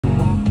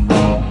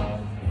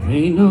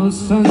Ain't no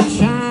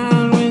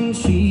sunshine when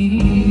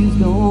she's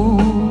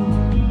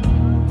gone.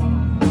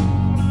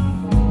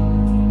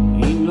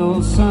 Ain't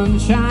no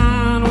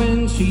sunshine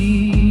when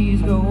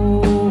she's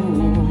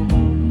gone.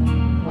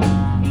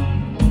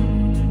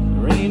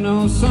 There ain't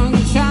no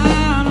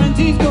sunshine when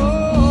she's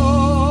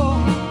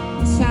gone.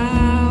 This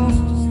house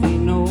just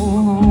ain't no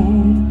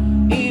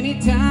home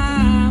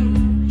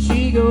anytime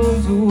she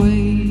goes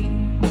away.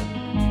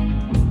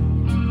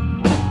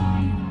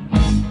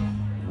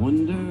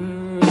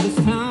 Wonder this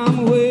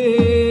time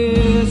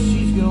where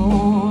she's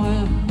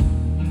going.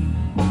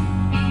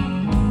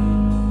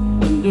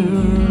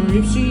 Wonder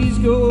if she's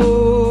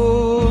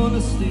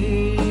gonna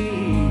stay.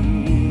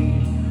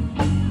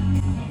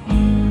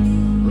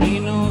 There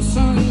ain't no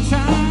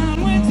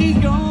sunshine when she's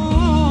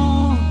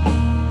gone.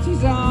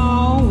 She's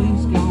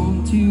always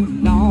gone too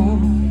long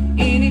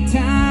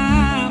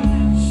anytime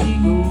she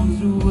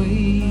goes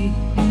away.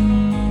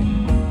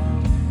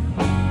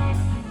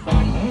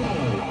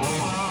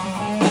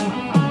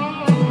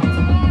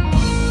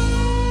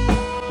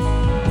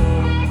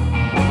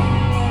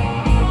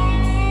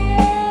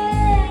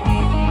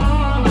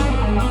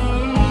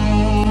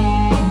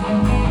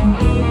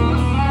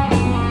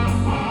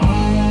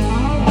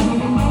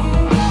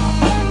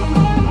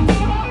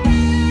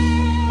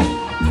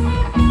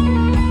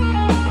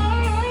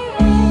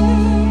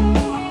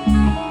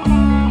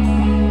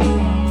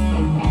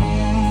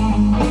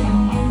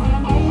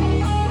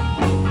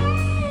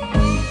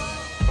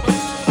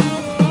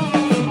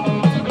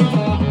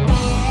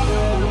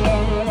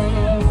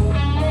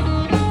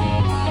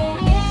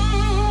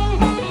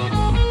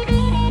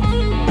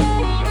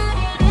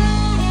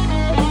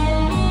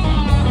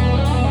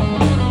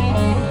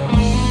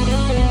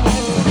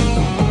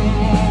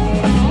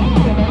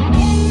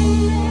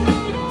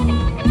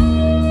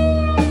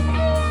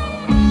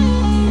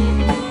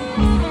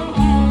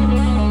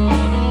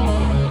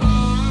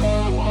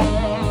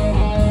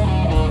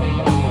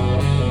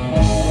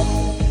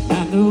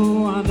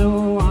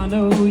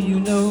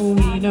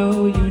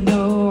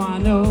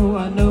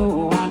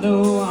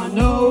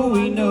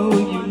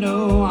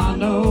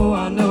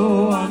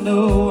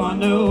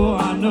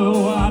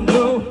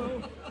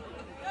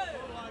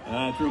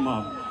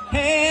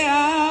 Hey,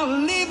 I'll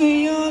leave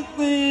your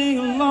thing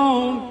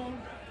alone.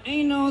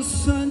 Ain't no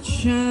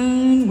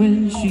sunshine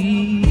when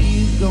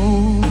she's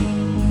gone.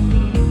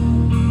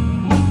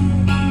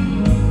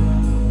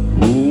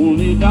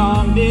 Only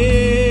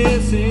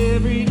darkness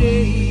every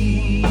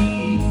day.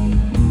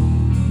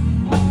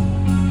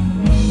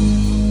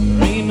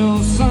 There ain't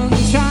no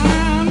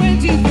sunshine when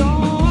she's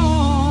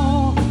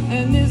gone.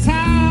 And this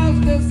house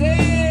just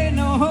ain't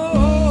no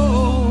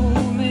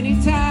home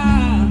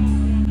anytime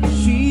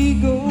she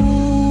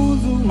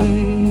goes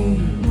away.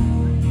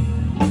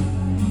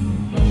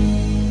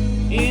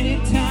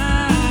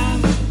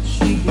 Anytime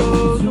she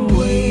goes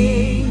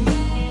away.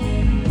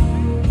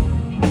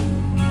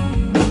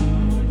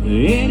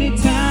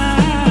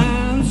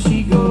 Anytime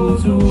she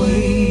goes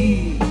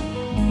away.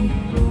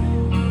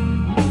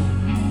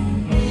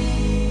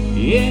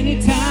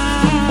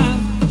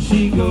 Anytime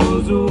she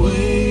goes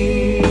away.